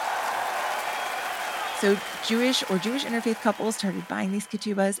So Jewish interfaith couples started buying these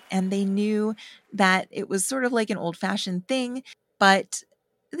ketubahs, and they knew that it was sort of like an old-fashioned thing, but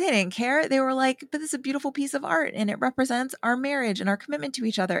they didn't care. They were like, but this is a beautiful piece of art, and it represents our marriage and our commitment to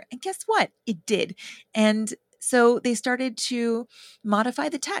each other. And guess what? It did. And so they started to modify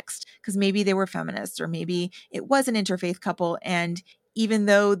the text because maybe they were feminists, or maybe it was an interfaith couple. And even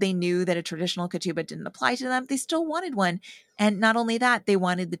though they knew that a traditional ketubah didn't apply to them, they still wanted one. And not only that, they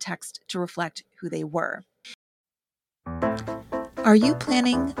wanted the text to reflect who they were. Are you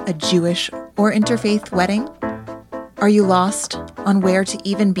planning a Jewish or interfaith wedding? Are you lost on where to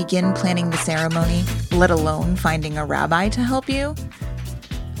even begin planning the ceremony, let alone finding a rabbi to help you?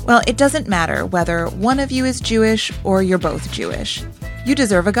 Well, it doesn't matter whether one of you is Jewish or you're both Jewish. You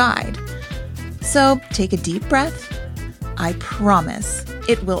deserve a guide. So take a deep breath. I promise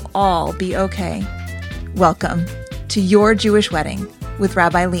it will all be okay. Welcome to Your Jewish Wedding with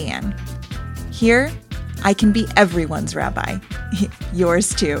Rabbi Leanne. Here, I can be everyone's rabbi,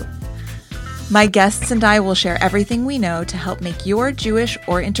 yours too. My guests and I will share everything we know to help make your Jewish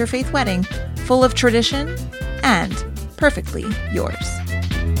or interfaith wedding full of tradition and perfectly yours.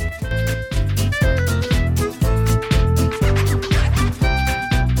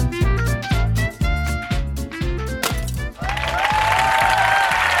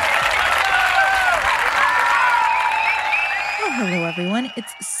 Hello, everyone.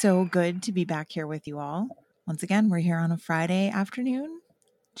 It's so good to be back here with you all. Once again, we're here on a Friday afternoon,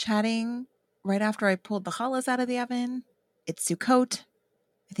 chatting right after I pulled the challahs out of the oven. It's Sukkot.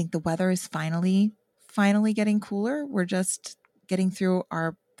 I think the weather is finally getting cooler. We're just getting through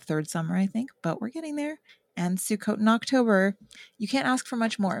our third summer, I think, but we're getting there. And Sukkot in October, you can't ask for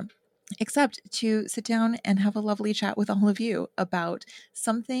much more, except to sit down and have a lovely chat with all of you about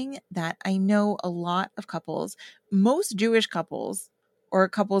something that I know a lot of couples, most Jewish couples, or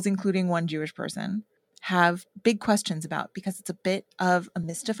couples including one Jewish person, have big questions about because it's a bit of a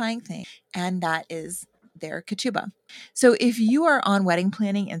mystifying thing, and that is their ketubah. So if you are on wedding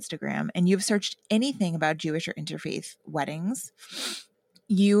planning Instagram and you've searched anything about Jewish or interfaith weddings,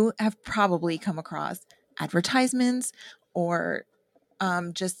 you have probably come across advertisements or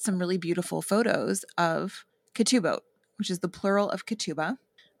just some really beautiful photos of ketubot, which is the plural of ketubah,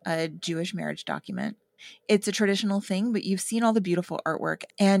 a Jewish marriage document. It's a traditional thing, but you've seen all the beautiful artwork.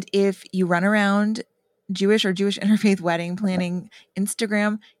 And if you run around Jewish or Jewish interfaith wedding planning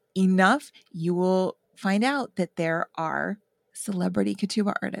Instagram enough, you will find out that there are celebrity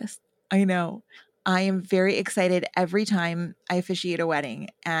ketubah artists. I know. I am very excited every time I officiate a wedding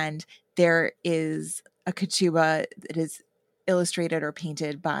and there is a ketubah that is illustrated or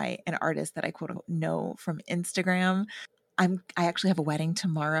painted by an artist that I quote unquote know from Instagram. I actually have a wedding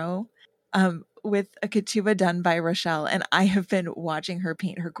tomorrow with a ketubah done by Rochelle, and I have been watching her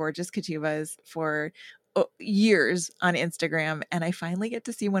paint her gorgeous ketubahs for years on Instagram, and I finally get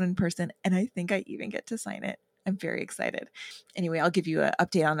to see one in person, and I think I even get to sign it. I'm very excited. Anyway, I'll give you an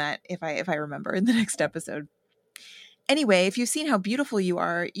update on that if I remember in the next episode. Anyway, if you've seen how beautiful you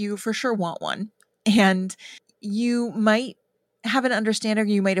are, you for sure want one. And you might have an understanding,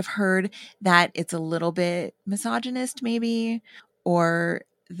 you might have heard that it's a little bit misogynist maybe, or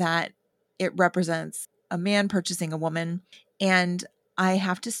that it represents a man purchasing a woman. And I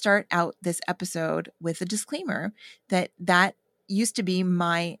have to start out this episode with a disclaimer that used to be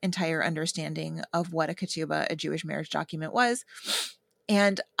my entire understanding of what a ketubah, a Jewish marriage document, was.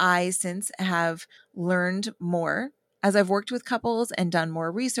 And I since have learned more as I've worked with couples and done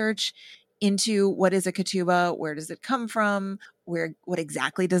more research into what is a ketubah, where does it come from, what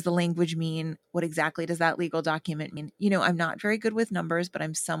exactly does the language mean, what exactly does that legal document mean. You know, I'm not very good with numbers, but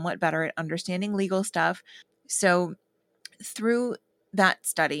I'm somewhat better at understanding legal stuff. So through that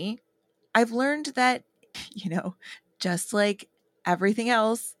study, I've learned that, you know, just like everything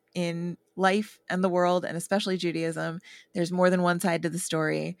else in life and the world, and especially Judaism, there's more than one side to the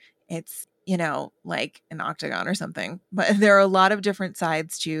story. It's, you know, like an octagon or something, but there are a lot of different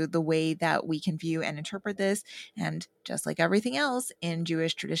sides to the way that we can view and interpret this. And just like everything else in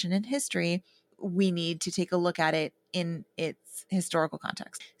Jewish tradition and history, we need to take a look at it in its historical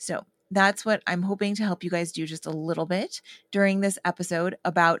context. So that's what I'm hoping to help you guys do just a little bit during this episode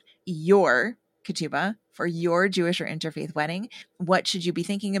about your ketubah for your Jewish or interfaith wedding. What should you be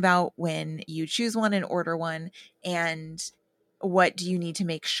thinking about when you choose one and order one? And what do you need to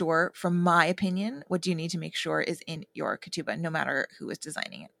make sure, from my opinion, what do you need to make sure is in your ketubah, no matter who is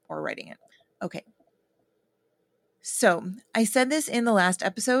designing it or writing it? Okay. So I said this in the last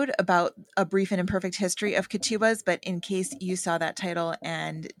episode about a brief and imperfect history of ketubahs, but in case you saw that title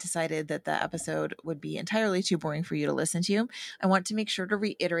and decided that the episode would be entirely too boring for you to listen to, I want to make sure to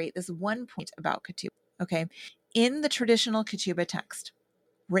reiterate this one point about ketubah. Okay. In the traditional Ketubah text,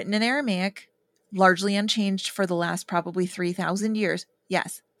 written in Aramaic, largely unchanged for the last probably 3,000 years.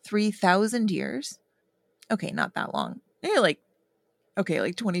 Yes, 3,000 years. Okay, not that long. Maybe like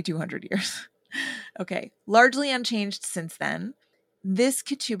 2,200 years. Okay, largely unchanged since then. This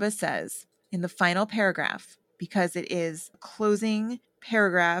Ketubah says in the final paragraph, because it is a closing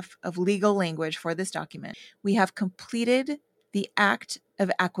paragraph of legal language for this document, we have completed the act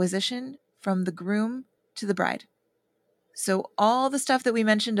of acquisition from the groom to the bride. So all the stuff that we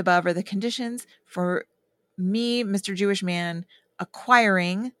mentioned above are the conditions for me, Mr. Jewish man,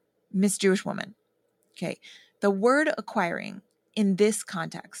 acquiring Miss Jewish woman. Okay. The word acquiring in this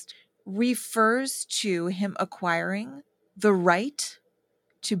context refers to him acquiring the right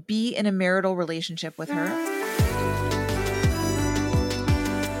to be in a marital relationship with her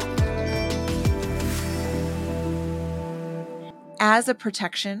as a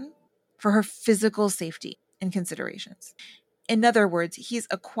protection for her physical safety and considerations. In other words, he's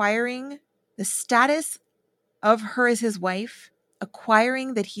acquiring the status of her as his wife,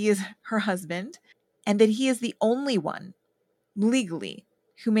 acquiring that he is her husband, and that he is the only one legally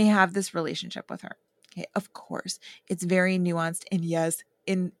who may have this relationship with her. Okay, of course, it's very nuanced, and yes,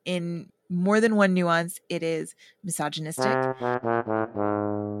 in more than one nuance, it is misogynistic.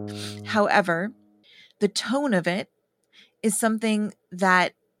 However, the tone of it is something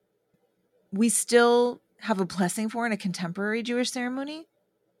that we still have a blessing for in a contemporary Jewish ceremony,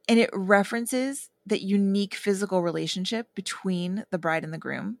 and it references that unique physical relationship between the bride and the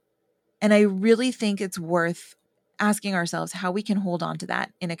groom. And I really think it's worth asking ourselves how we can hold on to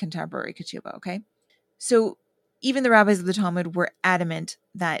that in a contemporary ketubah, okay? So even the rabbis of the Talmud were adamant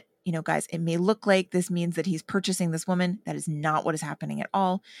that, guys, it may look like this means that he's purchasing this woman. That is not what is happening at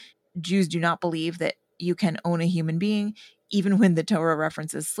all. Jews do not believe that you can own a human being. Even when the Torah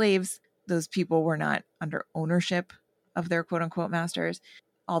references slaves, those people were not under ownership of their quote unquote masters.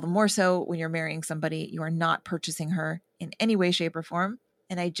 All the more so when you're marrying somebody, you are not purchasing her in any way, shape, or form.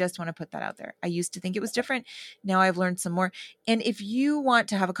 And I just want to put that out there. I used to think it was different. Now I've learned some more. And if you want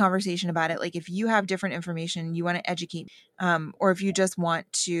to have a conversation about it, like if you have different information, you want to educate, or if you just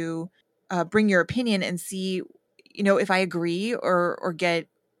want to bring your opinion and see, if I agree or get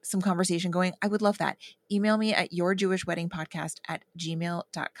some conversation going, I would love that. Email me at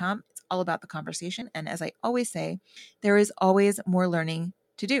yourjewishweddingpodcast@gmail.com. It's all about the conversation. And as I always say, there is always more learning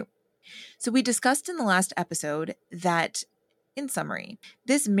to do. So we discussed in the last episode that, in summary,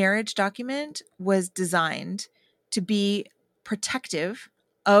 this marriage document was designed to be protective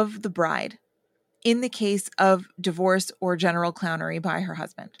of the bride in the case of divorce or general clownery by her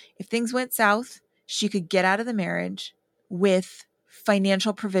husband. If things went south, she could get out of the marriage with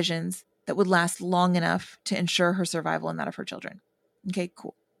financial provisions that would last long enough to ensure her survival and that of her children. Okay,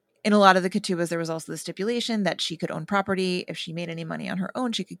 cool. In a lot of the ketubahs, there was also the stipulation that she could own property. If she made any money on her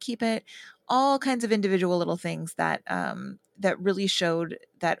own, she could keep it. All kinds of individual little things that that really showed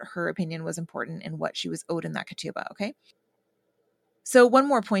that her opinion was important in what she was owed in that ketubah. Okay. So one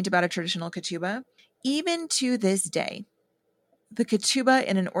more point about a traditional ketubah. Even to this day, the ketubah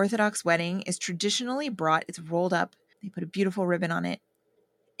in an Orthodox wedding is traditionally brought. It's rolled up. They put a beautiful ribbon on it.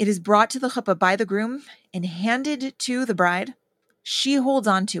 It is brought to the chuppah by the groom and handed to the bride. She holds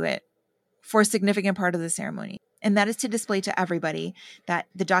on to it for a significant part of the ceremony. And that is to display to everybody that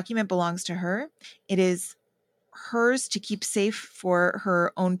the document belongs to her. It is hers to keep safe for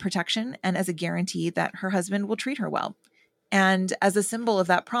her own protection and as a guarantee that her husband will treat her well. And as a symbol of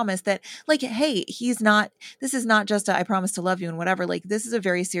that promise that, like, hey, this is not just a, I promise to love you and whatever. Like, this is a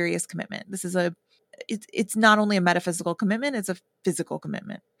very serious commitment. It's not only a metaphysical commitment, it's a physical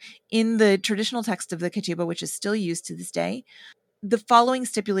commitment. In the traditional text of the ketubah, which is still used to this day, the following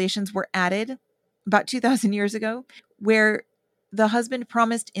stipulations were added about 2,000 years ago, where the husband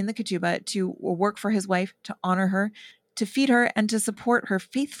promised in the ketubah to work for his wife, to honor her, to feed her, and to support her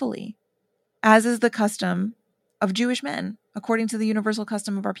faithfully, as is the custom of Jewish men, according to the universal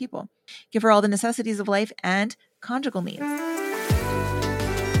custom of our people. Give her all the necessities of life and conjugal needs.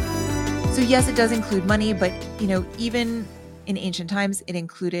 So yes, it does include money, but even in ancient times, it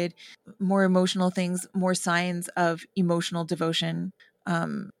included more emotional things, more signs of emotional devotion,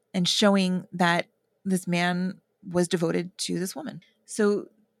 and showing that this man was devoted to this woman. So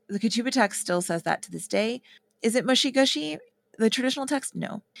the Ketubah text still says that to this day. Is it mushy gushy? The traditional text?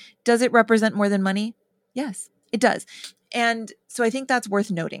 No. Does it represent more than money? Yes, it does. And so I think that's worth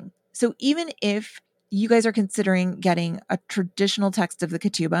noting. So even if you guys are considering getting a traditional text of the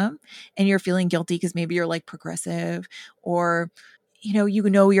Ketubah and you're feeling guilty because maybe you're like progressive or,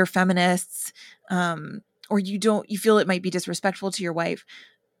 you're feminists, or you feel it might be disrespectful to your wife,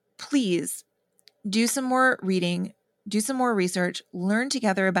 please do some more reading, do some more research, learn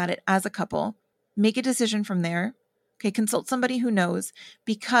together about it as a couple, make a decision from there. Okay, consult somebody who knows,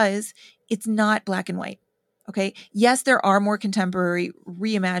 because it's not black and white. Okay, yes, there are more contemporary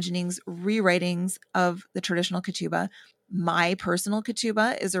reimaginings, rewritings of the traditional ketubah. My personal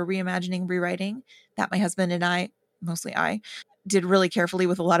ketubah is a reimagining, rewriting that my husband and I, mostly I, did really carefully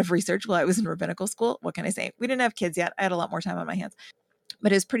with a lot of research while I was in rabbinical school. What can I say? We didn't have kids yet. I had a lot more time on my hands,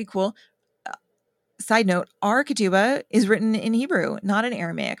 but it was pretty cool. Side note, our ketubah is written in Hebrew, not in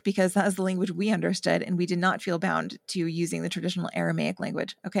Aramaic, because that is the language we understood, and we did not feel bound to using the traditional Aramaic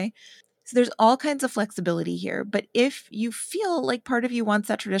language. Okay. So there's all kinds of flexibility here. But if you feel like part of you wants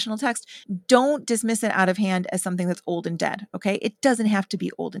that traditional text, don't dismiss it out of hand as something that's old and dead. Okay. It doesn't have to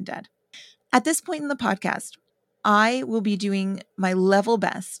be old and dead. At this point in the podcast, I will be doing my level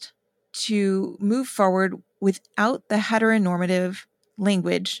best to move forward without the heteronormative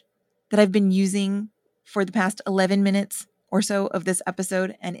language that I've been using for the past 11 minutes or so of this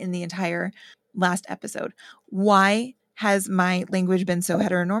episode and in the entire last episode. Why has my language been so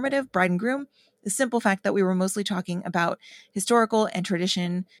heteronormative, bride and groom? The simple fact that we were mostly talking about historical and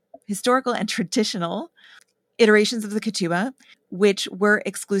traditional iterations of the ketubah, which were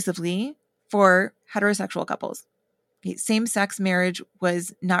exclusively for heterosexual couples. Okay, same-sex marriage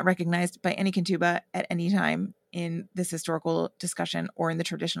was not recognized by any ketubah at any time in this historical discussion or in the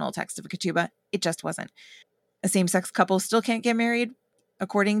traditional text of a ketubah. It just wasn't. A same-sex couple still can't get married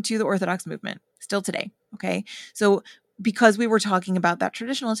according to the Orthodox movement, still today. Okay, so because we were talking about that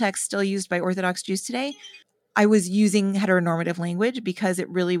traditional text still used by Orthodox Jews today, I was using heteronormative language because it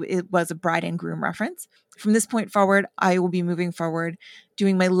was a bride and groom reference. From this point forward, I will be moving forward,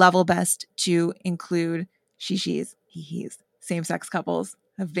 doing my level best to include she-she's, he-he's. Same-sex couples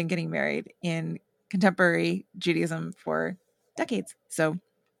have been getting married in contemporary Judaism for decades. So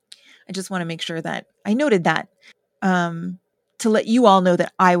I just want to make sure that I noted that, to let you all know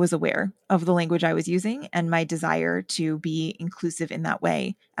that I was aware of the language I was using and my desire to be inclusive in that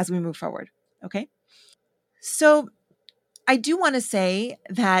way as we move forward. Okay. So I do want to say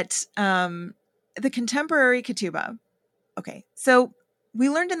that the contemporary ketubah. Okay, so we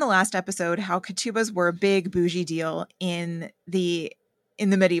learned in the last episode how ketubahs were a big bougie deal in the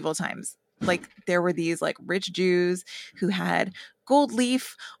medieval times. Like there were these like rich Jews who had gold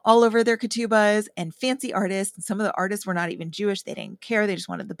leaf all over their ketubahs and fancy artists. And some of the artists were not even Jewish. They didn't care. They just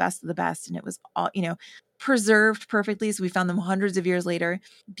wanted the best of the best. And it was all, preserved perfectly. So we found them hundreds of years later.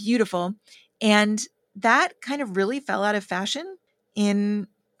 Beautiful. And that kind of really fell out of fashion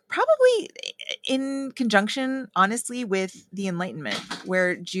probably in conjunction, honestly, with the Enlightenment,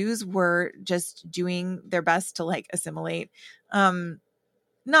 where Jews were just doing their best to like assimilate.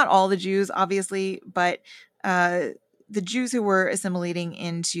 Not all the Jews, obviously, but the Jews who were assimilating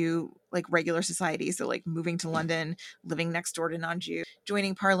into like regular society. So like moving to London, living next door to non-Jews,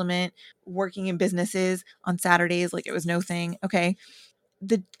 joining parliament, working in businesses on Saturdays, like it was no thing. Okay.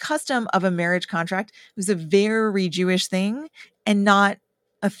 The custom of a marriage contract was a very Jewish thing and not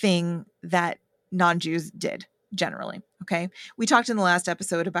a thing that non-Jews did generally. Okay. We talked in the last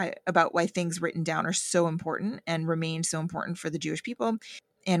episode about why things written down are so important and remain so important for the Jewish people.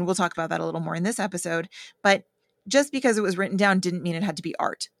 And we'll talk about that a little more in this episode. But just because it was written down didn't mean it had to be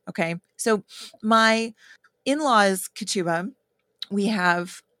art. Okay. So my in-laws ketubah, we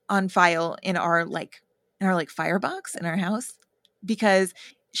have on file in our firebox in our house, because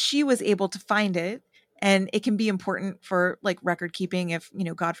she was able to find it, and it can be important for like record keeping if,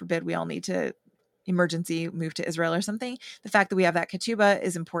 God forbid, we all need to emergency move to Israel or something. The fact that we have that ketubah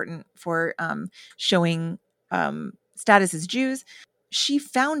is important for showing status as Jews. She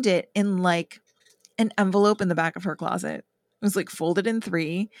found it in like an envelope in the back of her closet. It was like folded in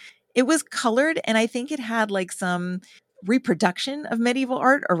 3. It was colored, and I think it had like some reproduction of medieval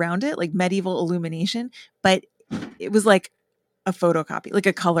art around it, like medieval illumination, but it was like a photocopy, like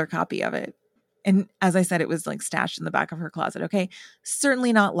a color copy of it. And as I said, it was like stashed in the back of her closet. Okay.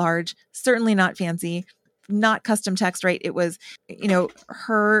 Certainly not large, certainly not fancy, not custom text, right? It was,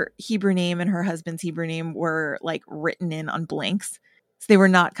 her Hebrew name and her husband's Hebrew name were like written in on blanks. So they were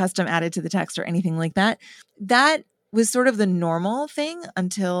not custom added to the text or anything like that. That was sort of the normal thing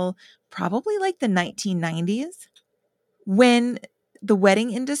until probably like the 1990s, when the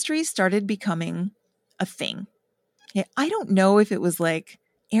wedding industry started becoming a thing. Okay, I don't know if it was like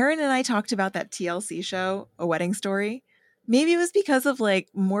Aaron and I talked about that TLC show, A Wedding Story. Maybe it was because of like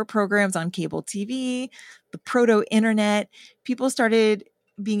more programs on cable TV, the proto-internet. People started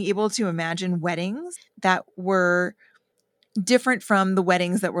being able to imagine weddings that were different from the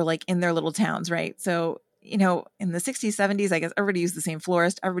weddings that were like in their little towns, right? So, in the 60s, 70s, I guess everybody used the same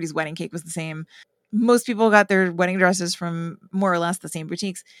florist. Everybody's wedding cake was the same. most people got their wedding dresses from more or less the same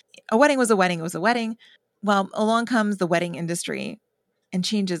boutiques. A wedding was a wedding was a wedding. Well, along comes the wedding industry and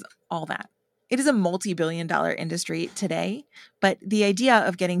changes all that. It is a multi-billion-dollar industry today, but the idea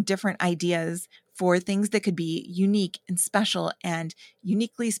of getting different ideas for things that could be unique and special and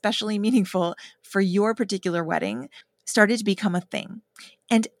uniquely, specially meaningful for your particular wedding started to become a thing.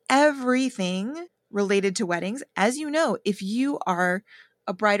 And everything related to weddings, as you know, if you are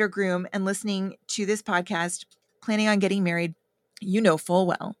a bride or groom and listening to this podcast, planning on getting married, you know full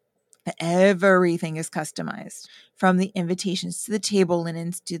well that everything is customized, from the invitations to the table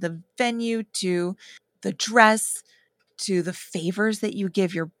linens to the venue to the dress to the favors that you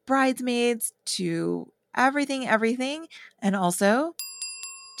give your bridesmaids to everything, and also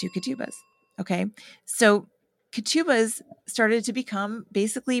to ketubahs. Okay. So ketubahs started to become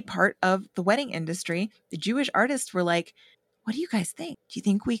basically part of the wedding industry. The Jewish artists were like, what do you guys think? Do you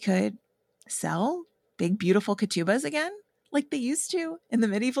think we could sell big, beautiful ketubahs again like they used to in the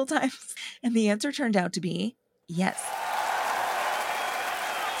medieval times? And the answer turned out to be yes.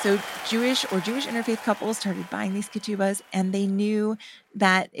 So Jewish interfaith couples started buying these ketubahs, and they knew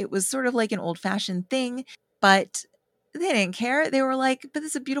that it was sort of like an old-fashioned thing, but they didn't care. They were like, but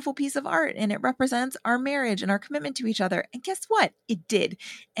this is a beautiful piece of art and it represents our marriage and our commitment to each other. And guess what? It did.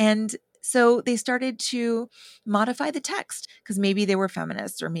 And so they started to modify the text because maybe they were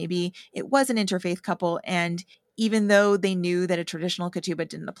feminists or maybe it was an interfaith couple. And even though they knew that a traditional ketubah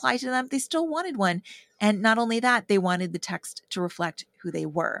didn't apply to them, they still wanted one. And not only that, they wanted the text to reflect who they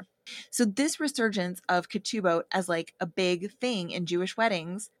were. So this resurgence of ketubah as like a big thing in Jewish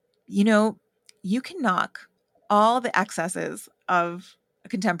weddings, you know, you can knock all the excesses of a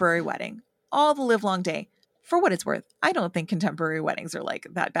contemporary wedding, all the live long day. For what it's worth, I don't think contemporary weddings are like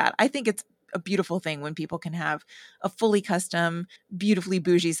that bad. I think it's a beautiful thing when people can have a fully custom, beautifully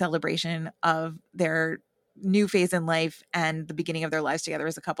bougie celebration of their new phase in life and the beginning of their lives together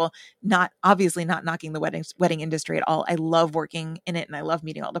as a couple. Not obviously not knocking the wedding industry at all. I love working in it and I love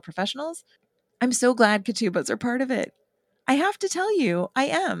meeting all the professionals. I'm so glad ketubahs are part of it. I have to tell you, I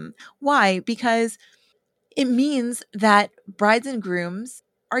am. Why? Because it means that brides and grooms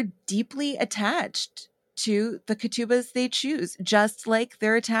are deeply attached to the ketubahs they choose, just like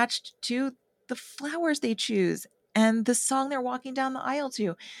they're attached to the flowers they choose and the song they're walking down the aisle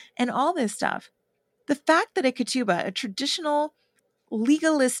to and all this stuff. The fact that a ketubah, a traditional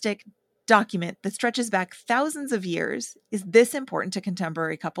legalistic document that stretches back thousands of years, is this important to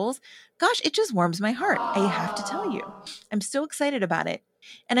contemporary couples, gosh, it just warms my heart. I have to tell you, I'm so excited about it.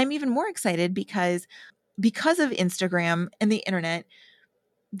 And I'm even more excited because of Instagram and the internet,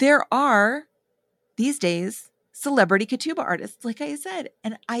 there are these days celebrity ketubah artists, like I said.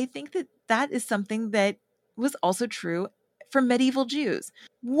 And I think that that is something that was also true for medieval Jews.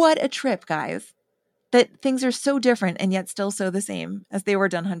 What a trip, guys, that things are so different and yet still so the same as they were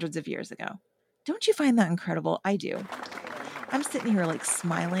done hundreds of years ago. Don't you find that incredible? I do. I'm sitting here like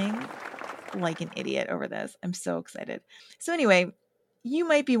smiling like an idiot over this. I'm so excited. So anyway, you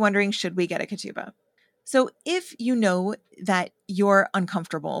might be wondering, should we get a ketubah? So if you know that you're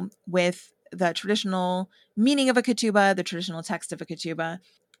uncomfortable with the traditional meaning of a ketubah, the traditional text of a ketubah,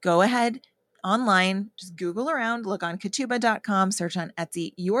 go ahead online, just Google around, look on ketubah.com, search on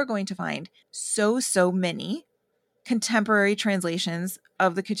Etsy. You are going to find so many contemporary translations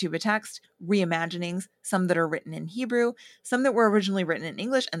of the ketubah text, reimaginings, some that are written in Hebrew, some that were originally written in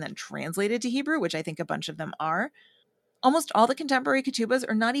English and then translated to Hebrew, which I think a bunch of them are. Almost all the contemporary ketubahs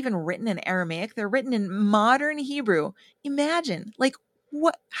are not even written in Aramaic. They're written in modern Hebrew. Imagine, like,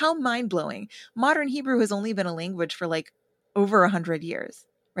 what, how mind-blowing. Modern Hebrew has only been a language for like over 100 years,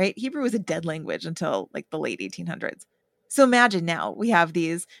 right? Hebrew was a dead language until like the late 1800s. So imagine now we have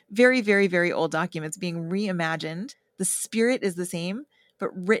these very old documents being reimagined. The spirit is the same, but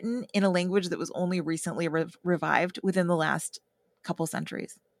written in a language that was only recently revived within the last couple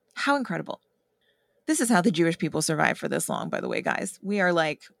centuries. How incredible. This is how the Jewish people survive for this long, by the way, guys. We are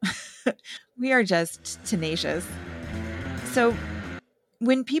like, we are just tenacious. So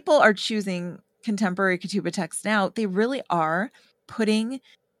when people are choosing contemporary ketubah texts now, they really are putting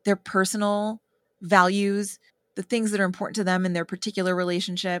their personal values, the things that are important to them in their particular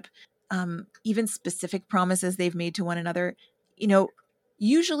relationship, even specific promises they've made to one another. You know,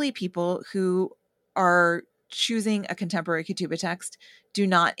 usually people who are choosing a contemporary ketubah text do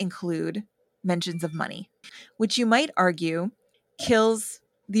not include mentions of money, which you might argue kills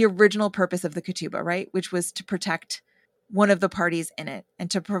the original purpose of the ketubah, right? Which was to protect one of the parties in it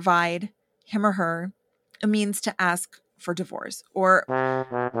and to provide him or her a means to ask for divorce or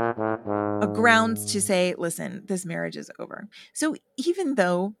a grounds to say, listen, this marriage is over. So even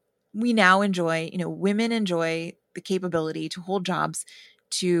though we now enjoy, women enjoy the capability to hold jobs,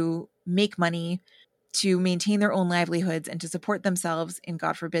 to make money, to maintain their own livelihoods, and to support themselves in,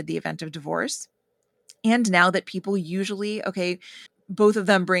 God forbid, the event of divorce. And now that people usually, both of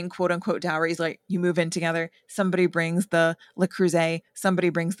them bring quote unquote dowries, like you move in together, somebody brings the Le Creuset, somebody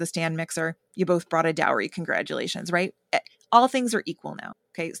brings the stand mixer, you both brought a dowry, congratulations, right? All things are equal now,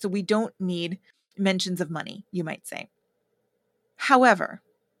 okay? So we don't need mentions of money, you might say. However,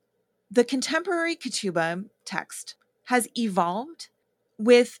 the contemporary Ketubah text has evolved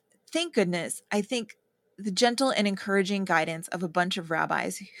with, thank goodness, I think, the gentle and encouraging guidance of a bunch of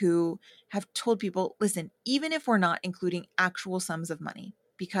rabbis who have told people, listen, even if we're not including actual sums of money,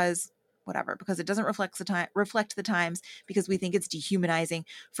 because it doesn't reflect the times, because we think it's dehumanizing,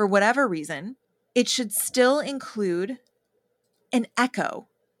 for whatever reason, it should still include an echo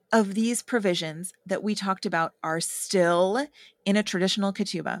of these provisions that we talked about are still in a traditional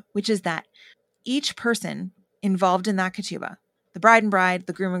ketubah, which is that each person involved in that ketubah, the bride and bride,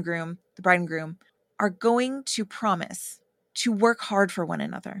 the groom and groom, the bride and groom, are going to promise to work hard for one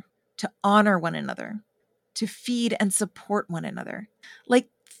another, to honor one another, to feed and support one another. Like,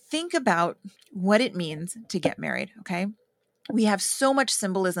 think about what it means to get married, okay? We have so much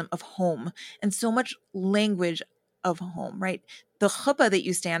symbolism of home and so much language of home, right? The chuppah that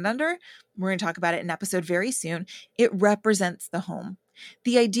you stand under, we're going to talk about it in an episode very soon, it represents the home.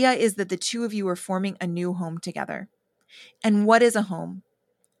 The idea is that the two of you are forming a new home together. And what is a home?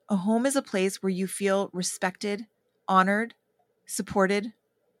 A home is a place where you feel respected, honored, supported,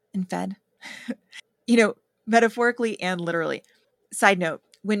 and fed. Metaphorically and literally. Side note,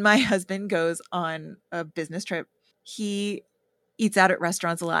 when my husband goes on a business trip, he eats out at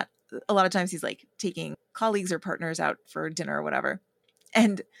restaurants a lot. A lot of times he's like taking colleagues or partners out for dinner or whatever.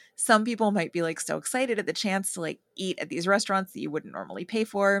 And some people might be like so excited at the chance to like eat at these restaurants that you wouldn't normally pay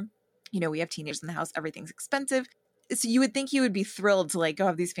for. We have teenagers in the house, everything's expensive. So you would think he would be thrilled to like go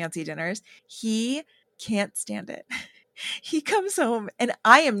have these fancy dinners. He can't stand it. He comes home and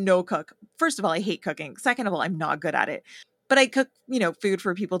I am no cook. First of all, I hate cooking. Second of all, I'm not good at it. But I cook, food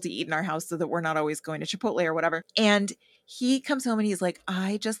for people to eat in our house so that we're not always going to Chipotle or whatever. And he comes home and he's like,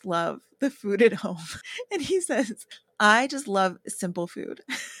 I just love the food at home. And he says, I just love simple food,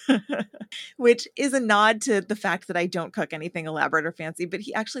 which is a nod to the fact that I don't cook anything elaborate or fancy, but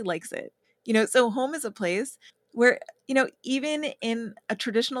he actually likes it. So home is a place where, even in a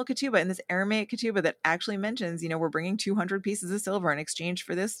traditional ketubah, in this Aramaic ketubah that actually mentions, we're bringing 200 pieces of silver in exchange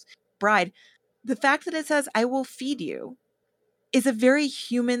for this bride, the fact that it says, I will feed you, is a very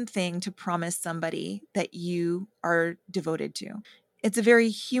human thing to promise somebody that you are devoted to. It's a very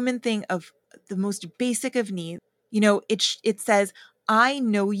human thing of the most basic of needs. It says, I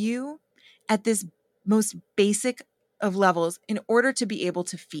know you at this most basic of levels in order to be able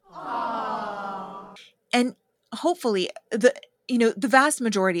to feed. Aww. And hopefully the vast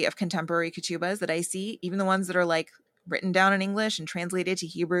majority of contemporary ketubahs that I see, even the ones that are like written down in English and translated to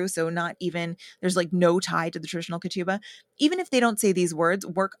Hebrew, so not even, there's like no tie to the traditional ketubah, even if they don't say these words,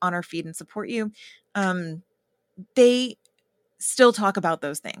 work, honor, feed, and support you, they still talk about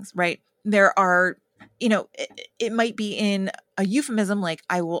those things, right? There are, it might be in a euphemism, like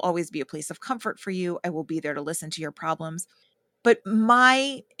I will always be a place of comfort for you, I will be there to listen to your problems. But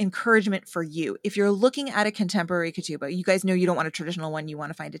my encouragement for you, if you're looking at a contemporary ketubah, you guys know you don't want a traditional one, you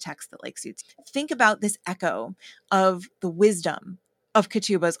want to find a text that like suits. Think about this echo of the wisdom of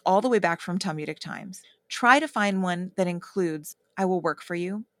ketubahs all the way back from Talmudic times. Try to find one that includes, I will work for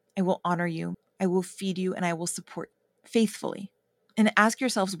you, I will honor you, I will feed you, and I will support you faithfully. And ask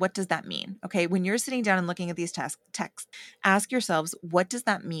yourselves, what does that mean? Okay, when you're sitting down and looking at these texts, ask yourselves, what does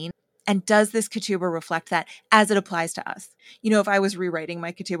that mean? And does this ketubah reflect that as it applies to us? If I was rewriting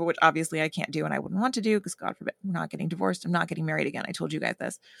my ketubah, which obviously I can't do and I wouldn't want to do because God forbid, we're not getting divorced, I'm not getting married again. I told you guys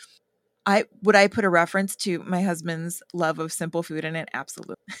this. Would I put a reference to my husband's love of simple food in it?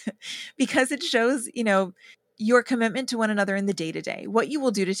 Absolutely. Because it shows, your commitment to one another in the day-to-day, what you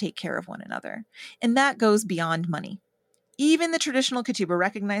will do to take care of one another. And that goes beyond money. Even the traditional ketubah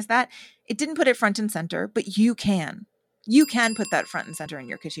recognized that. It didn't put it front and center, but you can. You can put that front and center in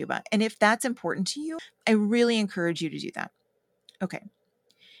your ketubah. And if that's important to you, I really encourage you to do that. Okay.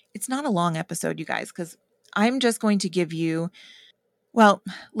 It's not a long episode, you guys, because I'm just going to give you,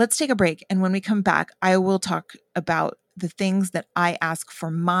 let's take a break. And when we come back, I will talk about the things that I ask for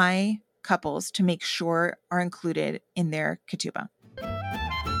my couples to make sure are included in their ketubah.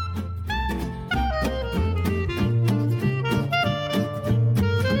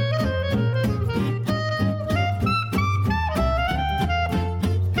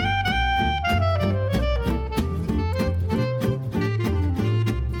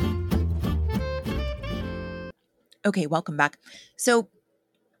 Okay, welcome back. So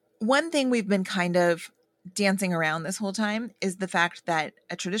one thing we've been kind of dancing around this whole time is the fact that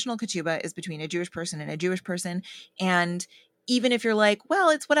a traditional ketubah is between a Jewish person and a Jewish person. And even if you're like, well,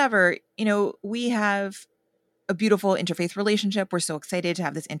 it's whatever, we have a beautiful interfaith relationship. We're so excited to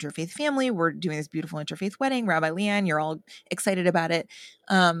have this interfaith family. We're doing this beautiful interfaith wedding. Rabbi Leanne, you're all excited about it.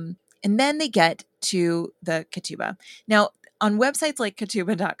 And then they get to the ketubah. Now, on websites like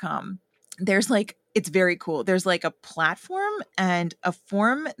ketubah.com, there's it's very cool. There's like a platform and a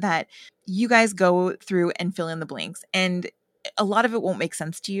form that you guys go through and fill in the blanks. And a lot of it won't make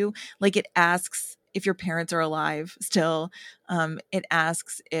sense to you. Like it asks if your parents are alive still. It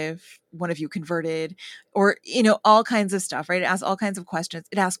asks if one of you converted or, all kinds of stuff, right? It asks all kinds of questions.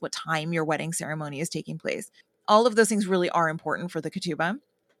 It asks what time your wedding ceremony is taking place. All of those things really are important for the ketubah.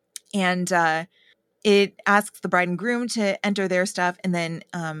 And it asks the bride and groom to enter their stuff. And then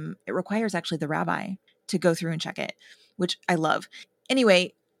it requires actually the rabbi to go through and check it, which I love.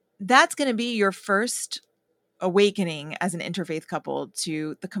 Anyway, that's going to be your first awakening as an interfaith couple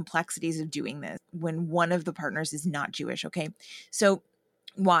to the complexities of doing this when one of the partners is not Jewish. Okay. So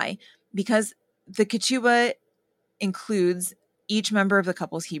why? Because the ketubah includes each member of the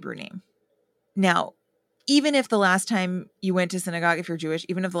couple's Hebrew name. Now, even if the last time you went to synagogue, if you're Jewish,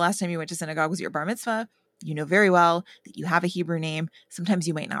 even if the last time you went to synagogue was your bar mitzvah, you know very well that you have a Hebrew name. Sometimes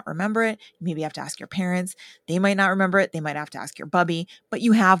you might not remember it. Maybe you have to ask your parents. They might not remember it. They might have to ask your bubby, but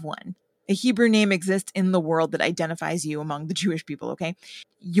you have one. A Hebrew name exists in the world that identifies you among the Jewish people, okay?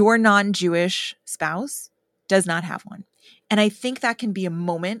 Your non-Jewish spouse does not have one. And I think that can be a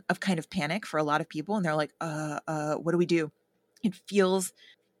moment of kind of panic for a lot of people. And they're like, what do we do? It feels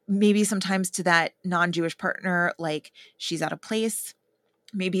maybe sometimes to that non-Jewish partner like she's out of place.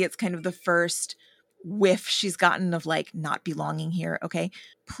 Maybe it's kind of the first whiff she's gotten of like not belonging here. Okay,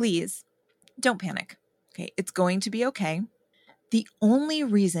 please don't panic. Okay, it's going to be okay. The only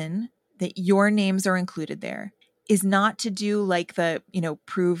reason that your names are included there is not to do like the,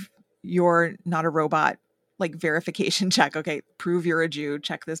 prove you're not a robot, like verification check. Okay, prove you're a Jew,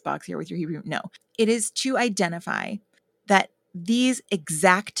 check this box here with your Hebrew. No, it is to identify that these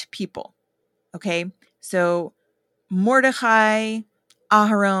exact people, okay, so Mordechai,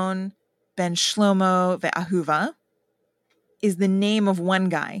 Aharon, Ben Shlomo, Ve'ahuva is the name of one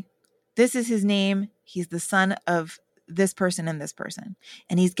guy. This is his name. He's the son of this person and this person.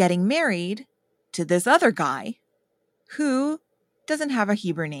 And he's getting married to this other guy who doesn't have a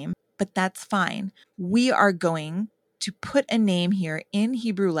Hebrew name, but that's fine. We are going to put a name here in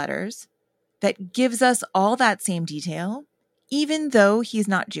Hebrew letters that gives us all that same detail, even though he's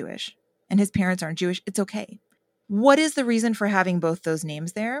not Jewish and his parents aren't Jewish. It's okay. What is the reason for having both those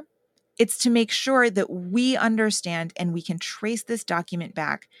names there? It's to make sure that we understand and we can trace this document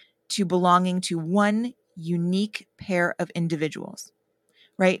back to belonging to one unique pair of individuals,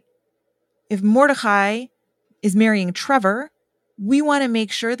 right? If Mordechai is marrying Trevor, we want to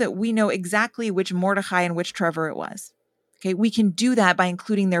make sure that we know exactly which Mordechai and which Trevor it was. Okay, we can do that by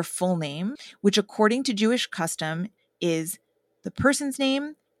including their full name, which according to Jewish custom is the person's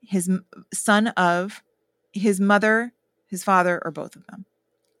name, his son of, his mother, his father, or both of them.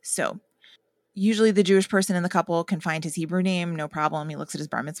 So usually the Jewish person in the couple can find his Hebrew name, no problem. He looks at his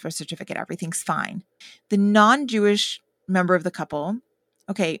bar mitzvah certificate, everything's fine. The non-Jewish member of the couple,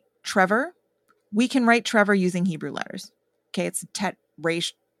 okay, Trevor, we can write Trevor using Hebrew letters. Okay, it's Tet,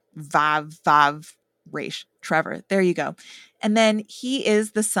 Resh, Vav, Resh, Trevor. There you go. And then he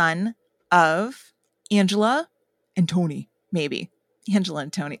is the son of Angela and Tony, maybe. Angela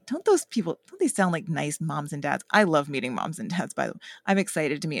and Tony. Don't they sound like nice moms and dads? I love meeting moms and dads, by the way. I'm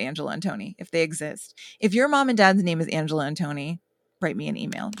excited to meet Angela and Tony if they exist. If your mom and dad's name is Angela and Tony, write me an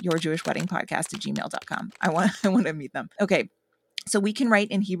email, yourjewishweddingpodcast@gmail.com. I want to meet them. Okay, so we can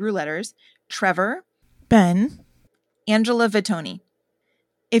write in Hebrew letters, Trevor, Ben, Angela, Vitoni.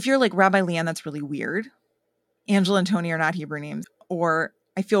 If you're like Rabbi Leanne, that's really weird. Angela and Tony are not Hebrew names. Or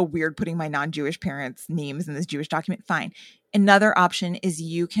I feel weird putting my non-Jewish parents' names in this Jewish document. Fine. Another option is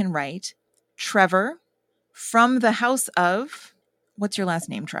you can write Trevor from the house of, what's your last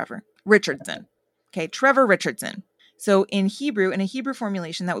name, Trevor? Richardson. Okay, Trevor Richardson. So in Hebrew, in a Hebrew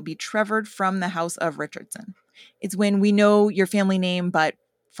formulation, that would be Trevor from the house of Richardson. It's when we know your family name, but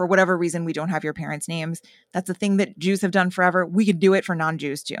for whatever reason, we don't have your parents' names. That's a thing that Jews have done forever. We could do it for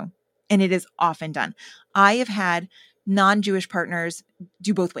non-Jews too. And it is often done. I have had non-Jewish partners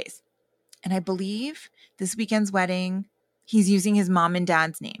do both ways. And I believe this weekend's wedding, he's using his mom and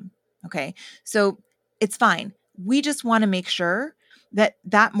dad's name. Okay. So it's fine. We just want to make sure that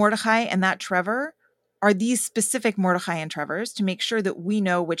Mordechai and that Trevor are these specific Mordechai and Trevors to make sure that we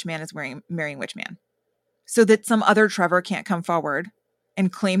know which man is marrying which man. so that some other Trevor can't come forward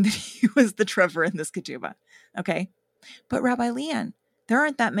and claim that he was the Trevor in this ketubah. Okay. But Rabbi Leanne, there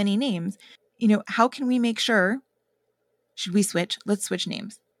aren't that many names. How can we make sure? Should we switch? Let's switch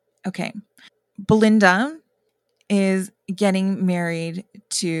names. Okay. Belinda is getting married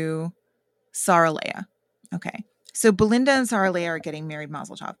to Saralea. Okay. So Belinda and Saralea are getting married,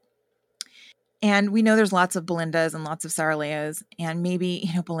 Mazel Tov. And we know there's lots of Belindas and lots of Saraleas. And maybe,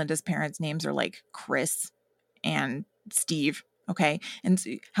 Belinda's parents' names are like Chris and Steve. Okay. And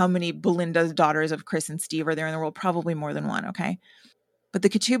how many Belinda's daughters of Chris and Steve are there in the world? Probably more than one. Okay. But the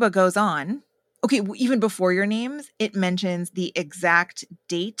ketubah goes on. Okay. Even before your names, it mentions the exact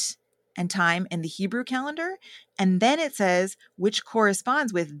date and time in the Hebrew calendar. And then it says which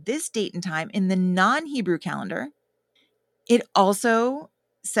corresponds with this date and time in the non-Hebrew calendar. It also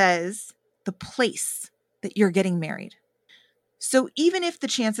says the place that you're getting married. So even if the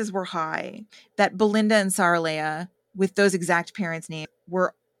chances were high that Belinda and Saralea, with those exact parents' names,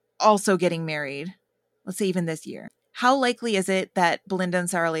 were also getting married, let's say even this year, how likely is it that Belinda and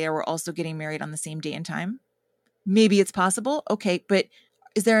Saralea were also getting married on the same day and time? Maybe it's possible. Okay, but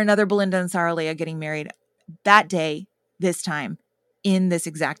is there another Belinda and Saralea getting married that day, this time, in this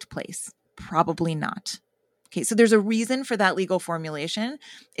exact place? Probably not. Okay, so there's a reason for that legal formulation.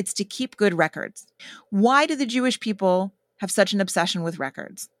 It's to keep good records. Why do the Jewish people have such an obsession with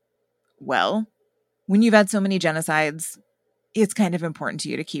records? Well, when you've had so many genocides, it's kind of important to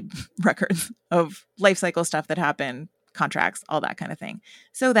you to keep records of life cycle stuff that happened, contracts, all that kind of thing.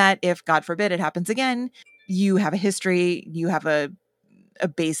 So that if, God forbid, it happens again, you have a history, you have a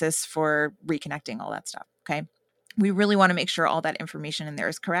basis for reconnecting all that stuff, okay? We really want to make sure all that information in there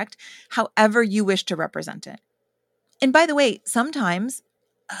is correct, however you wish to represent it. And by the way, sometimes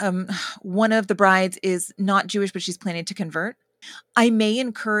one of the brides is not Jewish, but she's planning to convert. I may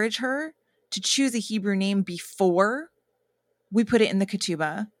encourage her to choose a Hebrew name before we put it in the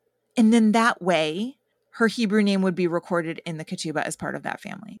ketubah. And then that way, her Hebrew name would be recorded in the ketubah as part of that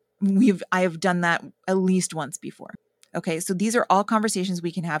family. I have done that at least once before. Okay, so these are all conversations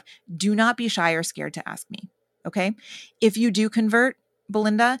we can have. Do not be shy or scared to ask me. Okay, if you do convert,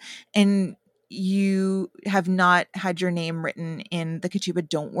 Belinda, and you have not had your name written in the ketubah,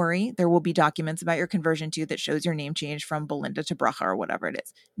 don't worry. There will be documents about your conversion too that shows your name change from Belinda to Bracha or whatever it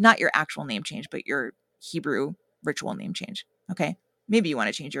is. Not your actual name change, but your Hebrew ritual name change. Okay, maybe you want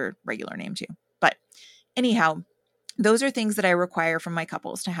to change your regular name too. But anyhow, those are things that I require from my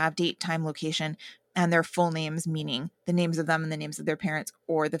couples to have: date, time, location, and their full names, meaning the names of them and the names of their parents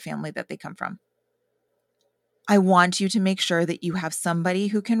or the family that they come from. I want you to make sure that you have somebody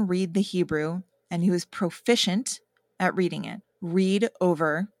who can read the Hebrew and who is proficient at reading it. Read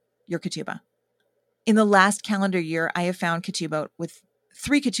over your ketubah. In the last calendar year, I have found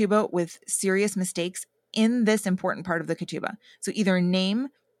three ketubah with serious mistakes in this important part of the ketubah. So either a name,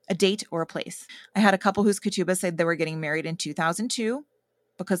 a date, or a place. I had a couple whose ketubah said they were getting married in 2002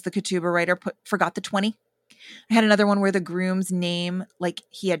 because the ketubah writer forgot the 20. I had another one where the groom's name, like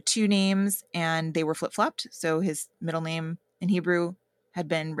he had two names and they were flip-flopped. So his middle name in Hebrew had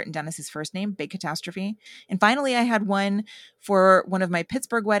been written down as his first name. Big catastrophe. And finally, I had one for one of my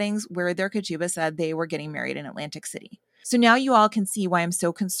Pittsburgh weddings where their ketubah said they were getting married in Atlantic City. So now you all can see why I'm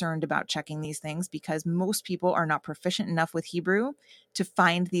so concerned about checking these things, because most people are not proficient enough with Hebrew to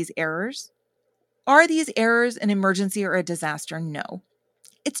find these errors. Are these errors an emergency or a disaster? No.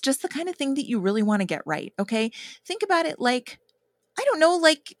 It's just the kind of thing that you really want to get right, okay? Think about it like, I don't know,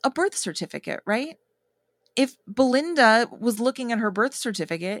 like a birth certificate, right? If Belinda was looking at her birth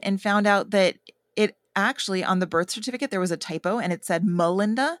certificate and found out that it actually, on the birth certificate, there was a typo and it said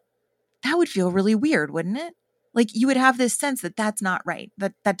Melinda, that would feel really weird, wouldn't it? Like you would have this sense that that's not right,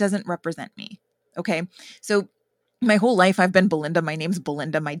 that doesn't represent me, okay? So my whole life I've been Belinda. My name's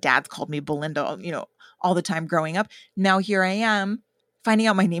Belinda. My dad's called me Belinda, all the time growing up. Now here I am finding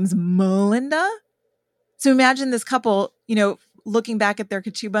out my name's Melinda. So imagine this couple, looking back at their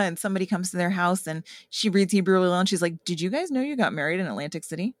ketubah and somebody comes to their house and she reads Hebrew really well and she's like, did you guys know you got married in Atlantic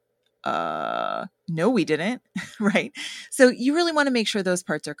City? No, we didn't. Right. So you really want to make sure those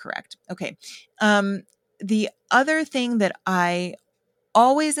parts are correct. Okay. The other thing that I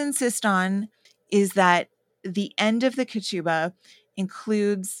always insist on is that the end of the ketubah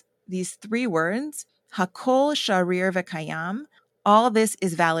includes these three words, Hakol Sharir V'Kayam. All this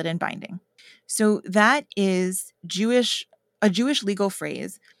is valid and binding. So that is a Jewish legal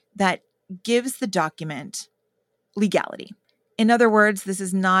phrase that gives the document legality. In other words, this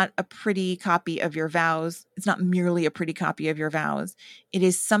is not a pretty copy of your vows. It's not merely a pretty copy of your vows. It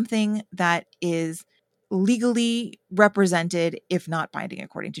is something that is legally represented, if not binding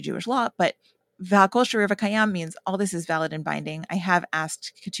according to Jewish law, but V'hakol sharei v'kayam means all this is valid and binding. I have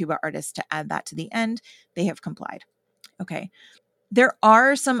asked Ketubah artists to add that to the end. They have complied. Okay. There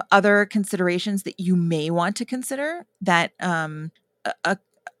are some other considerations that you may want to consider that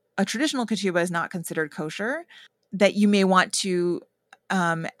a traditional ketubah is not considered kosher, that you may want to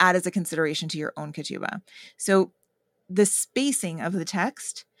add as a consideration to your own ketubah. So the spacing of the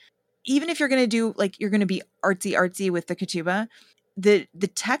text, even if you're going to do like you're going to be artsy with the ketubah,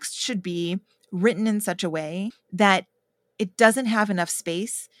 the text should be written in such a way that it doesn't have enough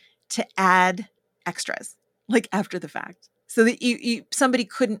space to add extras like after the fact, so that somebody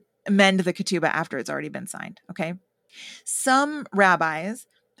couldn't amend the ketubah after it's already been signed. Okay. Some rabbis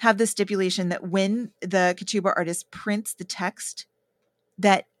have the stipulation that when the ketubah artist prints the text,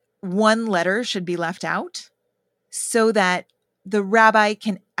 that one letter should be left out so that the rabbi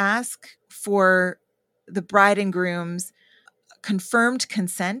can ask for the bride and groom's confirmed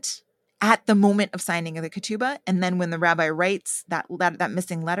consent at the moment of signing of the ketubah. And then when the rabbi writes that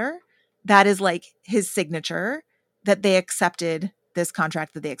missing letter, that is like his signature that they accepted this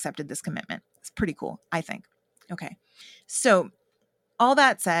contract, that they accepted this commitment. It's pretty cool, I think. Okay. So all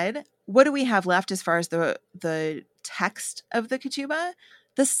that said, what do we have left as far as the text of the ketubah?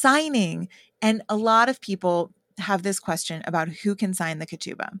 The signing. And a lot of people have this question about who can sign the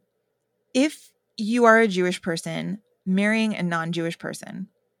ketubah. If you are a Jewish person marrying a non-Jewish person,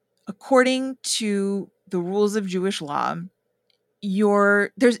 according to the rules of Jewish law,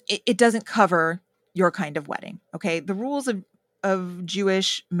 it doesn't cover your kind of wedding. Okay. The rules of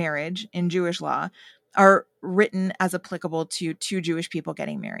Jewish marriage in Jewish law are written as applicable to two Jewish people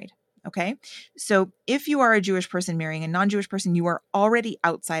getting married. Okay. So if you are a Jewish person marrying a non-Jewish person, you are already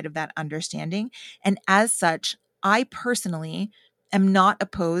outside of that understanding. And as such, I personally am not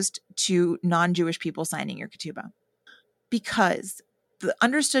opposed to non-Jewish people signing your ketubah, because the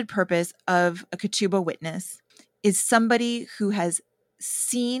understood purpose of a ketubah witness is somebody who has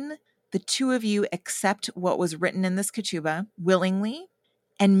seen the two of you accept what was written in this ketubah willingly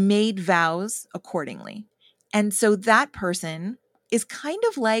and made vows accordingly. And so that person is kind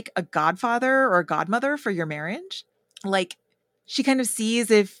of like a godfather or a godmother for your marriage. Like, she kind of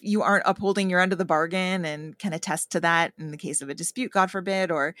sees if you aren't upholding your end of the bargain and can attest to that in the case of a dispute, God forbid.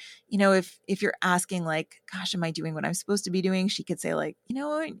 Or, if you're asking like, gosh, am I doing what I'm supposed to be doing? She could say like,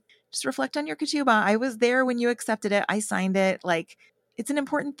 just reflect on your ketubah. I was there when you accepted it. I signed it. Like, it's an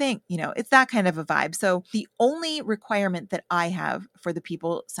important thing. It's that kind of a vibe. So the only requirement that I have for the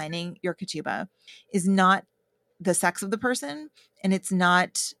people signing your ketubah is not the sex of the person, and it's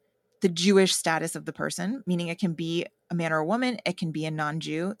not the Jewish status of the person, meaning it can be a man or a woman, it can be a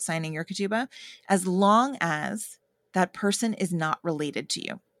non-Jew signing your ketubah, as long as that person is not related to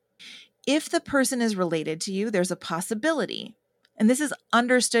you. If the person is related to you, there's a possibility, and this is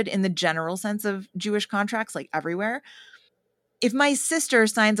understood in the general sense of Jewish contracts, like everywhere. If my sister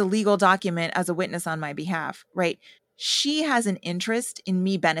signs a legal document as a witness on my behalf, right, she has an interest in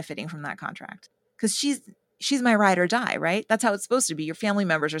me benefiting from that contract because she's my ride or die, right? That's how it's supposed to be. Your family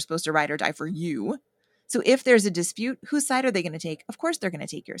members are supposed to ride or die for you. So if there's a dispute, whose side are they going to take? Of course, they're going to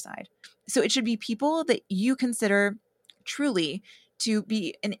take your side. So it should be people that you consider truly to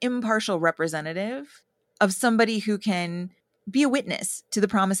be an impartial representative of somebody who can be a witness to the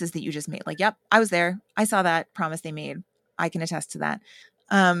promises that you just made. Like, yep, I was there. I saw that promise they made. I can attest to that.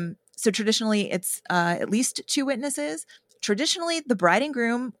 So traditionally, it's at least two witnesses. Traditionally, the bride and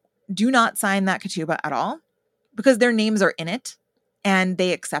groom do not sign that ketubah at all because their names are in it and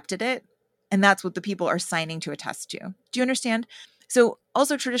they accepted it. And that's what the people are signing to attest to. Do you understand? So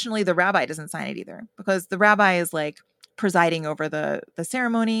also traditionally, the rabbi doesn't sign it either because the rabbi is like presiding over the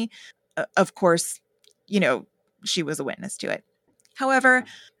ceremony. Of course, she was a witness to it. However,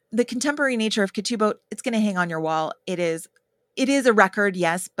 the contemporary nature of ketubot, it's going to hang on your wall. It is a record,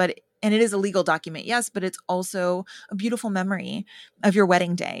 yes, and it is a legal document, yes, but it's also a beautiful memory of your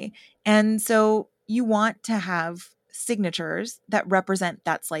wedding day. And so you want to have signatures that represent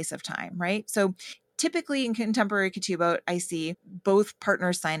that slice of time, right? So typically in contemporary ketubot, I see both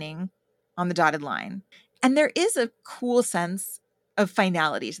partners signing on the dotted line. And there is a cool sense of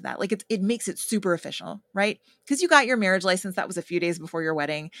finality to that. Like it makes it super official, right? Because you got your marriage license. That was a few days before your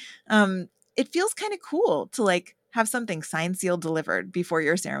wedding. It feels kind of cool to like have something signed, sealed, delivered before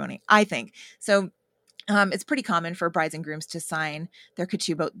your ceremony, I think. So it's pretty common for brides and grooms to sign their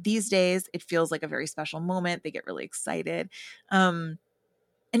ketubot these days. It feels like a very special moment. They get really excited.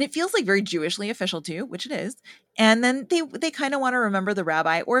 And it feels like very Jewishly official too, which it is. And then they kind of want to remember the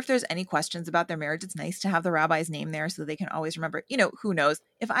rabbi, or if there's any questions about their marriage, it's nice to have the rabbi's name there so they can always remember. Who knows?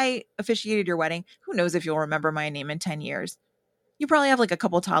 If I officiated your wedding, who knows if you'll remember my name in 10 years? You probably have like a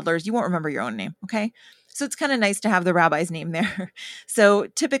couple toddlers. You won't remember your own name. Okay. So it's kind of nice to have the rabbi's name there. So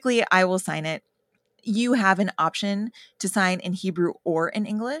typically I will sign it. You have an option to sign in Hebrew or in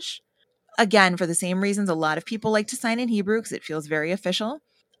English. Again, for the same reasons, a lot of people like to sign in Hebrew because it feels very official.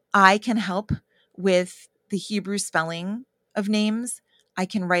 I can help with the Hebrew spelling of names. I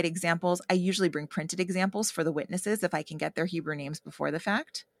can write examples. I usually bring printed examples for the witnesses if I can get their Hebrew names before the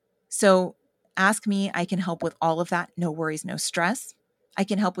fact. So ask me. I can help with all of that. No worries, no stress. I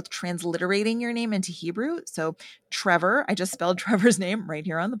can help with transliterating your name into Hebrew. So Trevor, I just spelled Trevor's name right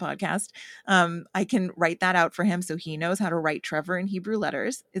here on the podcast. I can write that out for him so he knows how to write Trevor in Hebrew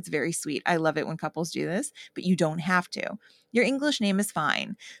letters. It's very sweet. I love it when couples do this, but you don't have to. Your English name is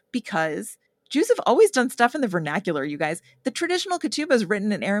fine because Jews have always done stuff in the vernacular, you guys. The traditional ketubah is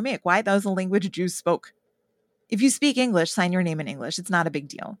written in Aramaic. Why? That was the language Jews spoke. If you speak English, sign your name in English. It's not a big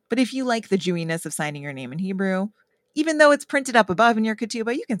deal. But if you like the Jewiness of signing your name in Hebrew, even though it's printed up above in your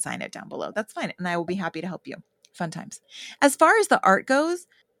ketubah, you can sign it down below. That's fine. And I will be happy to help you. Fun times. As far as the art goes,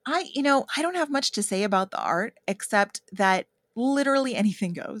 I don't have much to say about the art except that literally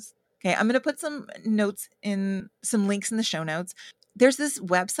anything goes. Okay, I'm going to put some links in the show notes. There's this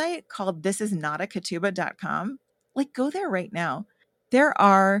website called thisisnotaketubah.com. Like, go there right now. There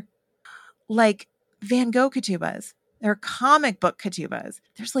are like Van Gogh ketubahs. There are comic book ketubahs.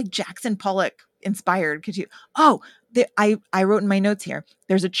 There's like Jackson Pollock inspired ketubah. Oh, I wrote in my notes here.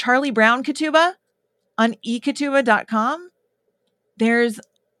 There's a Charlie Brown ketubah on eketubah.com. There's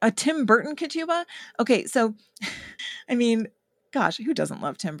a Tim Burton ketubah. Okay, so I mean, gosh, who doesn't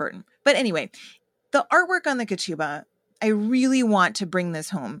love Tim Burton? But anyway, the artwork on the ketubah, I really want to bring this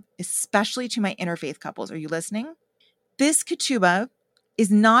home, especially to my interfaith couples. Are you listening? This ketubah is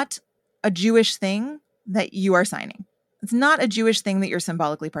not a Jewish thing that you are signing. It's not a Jewish thing that you're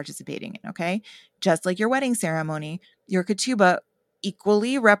symbolically participating in, okay? Just like your wedding ceremony, your ketubah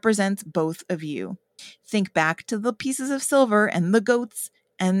equally represents both of you. Think back to the pieces of silver and the goats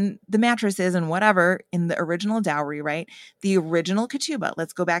and the mattresses and whatever in the original dowry, right? The original ketubah,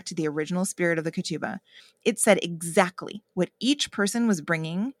 let's go back to the original spirit of the ketubah. It said exactly what each person was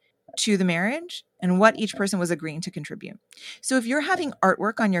bringing to the marriage and what each person was agreeing to contribute. So if you're having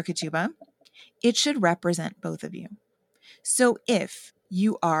artwork on your ketubah, it should represent both of you. So if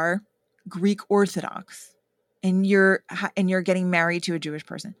you are Greek Orthodox and you're getting married to a Jewish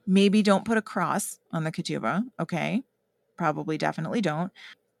person, maybe don't put a cross on the ketubah, okay? Probably definitely don't.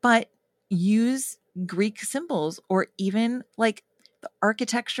 But use Greek symbols or even like the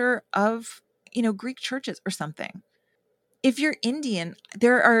architecture of, Greek churches or something. If you're Indian,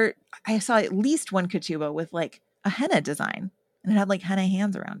 I saw at least one ketubah with like a henna design and it had like henna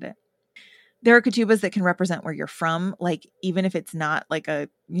hands around it. There are ketubahs that can represent where you're from, like even if it's not like a,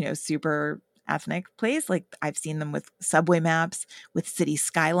 super ethnic place. Like I've seen them with subway maps, with city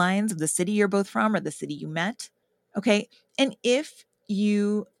skylines of the city you're both from or the city you met. Okay. And if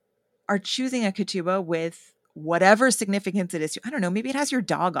you are choosing a ketubah with whatever significance it is to, I don't know, maybe it has your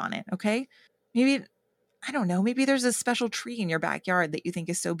dog on it. Okay. Maybe I don't know, maybe there's a special tree in your backyard that you think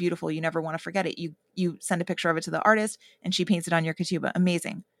is so beautiful you never want to forget it. You send a picture of it to the artist and she paints it on your ketubah.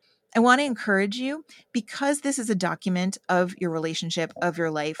 Amazing. I want to encourage you, because this is a document of your relationship, of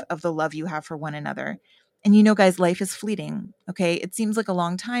your life, of the love you have for one another. And guys, life is fleeting. Okay. It seems like a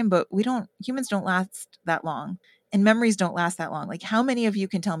long time, but humans don't last that long and memories don't last that long. Like how many of you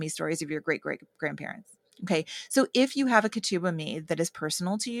can tell me stories of your great grandparents? Okay. So if you have a ketubah made that is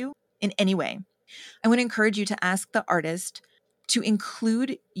personal to you in any way, I want to encourage you to ask the artist to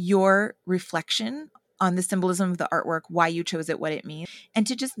include your reflection on the symbolism of the artwork, why you chose it, what it means, and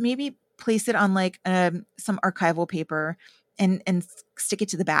to just maybe place it on like some archival paper and stick it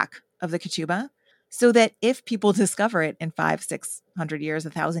to the back of the ketubah so that if people discover it in 500-600 years,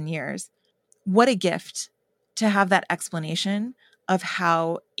 1,000 years, what a gift to have that explanation of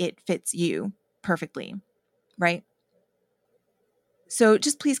how it fits you perfectly, right? So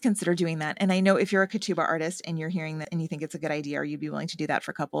just please consider doing that. And I know if you're a ketubah artist and you're hearing that and you think it's a good idea or you'd be willing to do that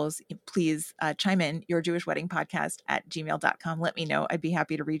for couples, please chime in yourjewishweddingpodcast@gmail.com. Let me know. I'd be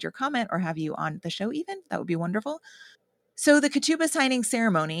happy to read your comment or have you on the show even. That would be wonderful. So the ketubah signing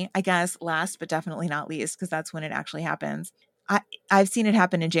ceremony, I guess last but definitely not least, because that's when it actually happens. I've seen it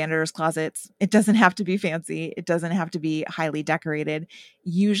happen in janitor's closets. It doesn't have to be fancy. It doesn't have to be highly decorated.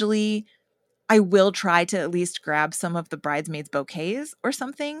 Usually I will try to at least grab some of the bridesmaids' bouquets or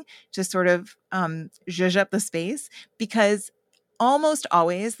something to sort of zhuzh up the space, because almost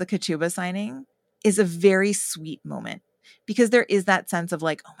always the ketubah signing is a very sweet moment because there is that sense of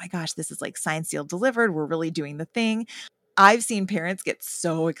like, oh my gosh, this is like signed, sealed, delivered. We're really doing the thing. I've seen parents get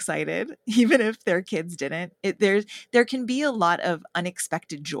so excited, even if their kids didn't. There can be a lot of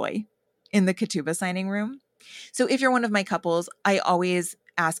unexpected joy in the ketubah signing room. So if you're one of my couples, I always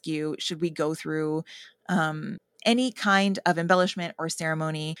ask you, should we go through any kind of embellishment or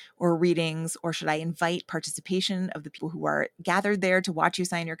ceremony or readings, or should I invite participation of the people who are gathered there to watch you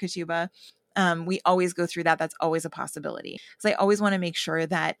sign your ketubah? We always go through that. That's always a possibility. So I always want to make sure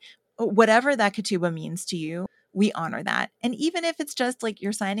that whatever that ketubah means to you, we honor that. And even if it's just like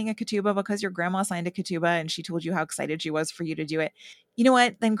you're signing a ketubah because your grandma signed a ketubah and she told you how excited she was for you to do it, you know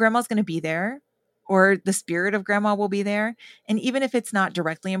what? Then grandma's going to be there, or the spirit of grandma will be there. And even if it's not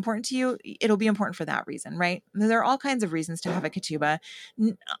directly important to you, it'll be important for that reason, right? There are all kinds of reasons to have a ketubah.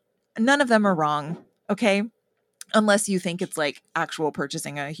 None of them are wrong, okay? Unless you think it's like actual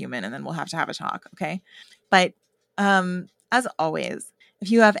purchasing a human, and then we'll have to have a talk, okay? But as always, if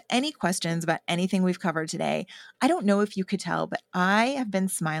you have any questions about anything we've covered today, I don't know if you could tell, but I have been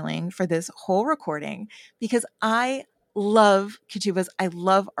smiling for this whole recording because I love ketubahs. I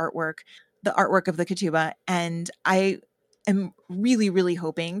love artwork, the artwork of the ketubah, and I am really, really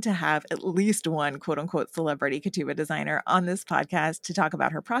hoping to have at least one quote unquote celebrity ketubah designer on this podcast to talk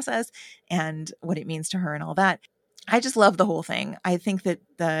about her process and what it means to her and all that. I just love the whole thing. I think that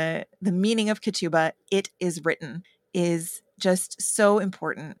the meaning of ketubah, it is written, is just so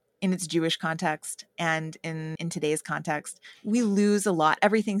important in its Jewish context and in today's context. We lose a lot.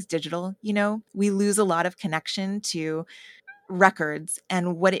 Everything's digital, you know? We lose a lot of connection to records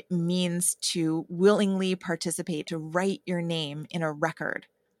and what it means to willingly participate, to write your name in a record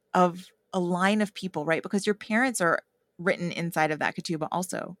of a line of people, right? Because your parents are written inside of that ketubah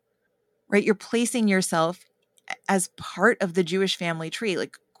also, right? You're placing yourself as part of the Jewish family tree,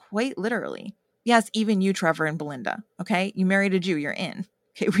 like quite literally. Yes, even you, Trevor and Belinda, okay? You married a Jew, you're in.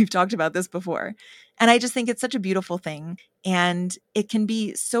 Okay, we've talked about this before. And I just think it's such a beautiful thing. And it can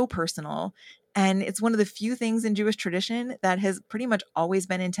be so personal. And it's one of the few things in Jewish tradition that has pretty much always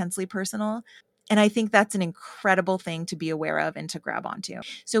been intensely personal. And I think that's an incredible thing to be aware of and to grab onto.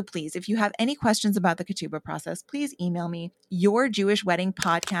 So please, if you have any questions about the ketubah process, please email me,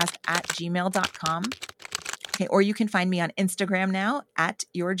 yourjewishweddingpodcast@gmail.com. Okay, or you can find me on Instagram now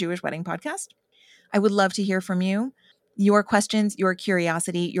 @yourjewishweddingpodcast. I would love to hear from you. Your questions, your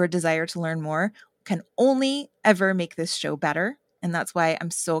curiosity, your desire to learn more can only ever make this show better. And that's why I'm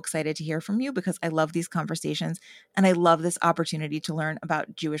so excited to hear from you, because I love these conversations and I love this opportunity to learn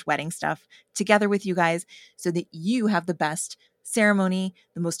about Jewish wedding stuff together with you guys so that you have the best ceremony,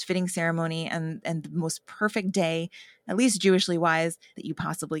 the most fitting ceremony, and the most perfect day, at least Jewishly wise, that you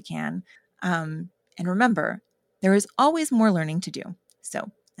possibly can. And remember, there is always more learning to do.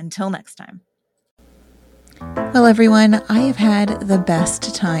 So until next time. Well, everyone, I have had the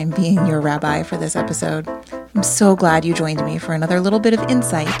best time being your rabbi for this episode. I'm so glad you joined me for another little bit of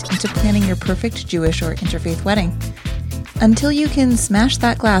insight into planning your perfect Jewish or interfaith wedding. Until you can smash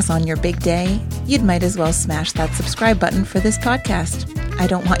that glass on your big day, you'd might as well smash that subscribe button for this podcast. I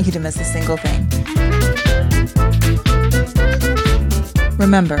don't want you to miss a single thing.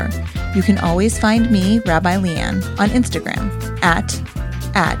 Remember, you can always find me, Rabbi Leanne, on Instagram at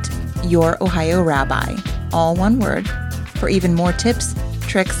Your Ohio Rabbi, all one word, for even more tips,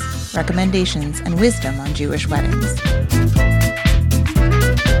 tricks, recommendations, and wisdom on Jewish weddings.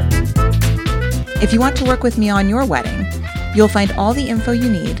 If you want to work with me on your wedding, you'll find all the info you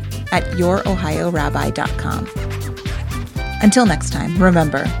need at yourohiorabbi.com. Until next time,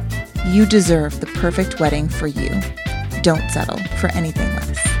 remember, you deserve the perfect wedding for you. Don't settle for anything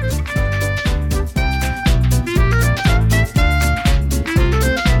less.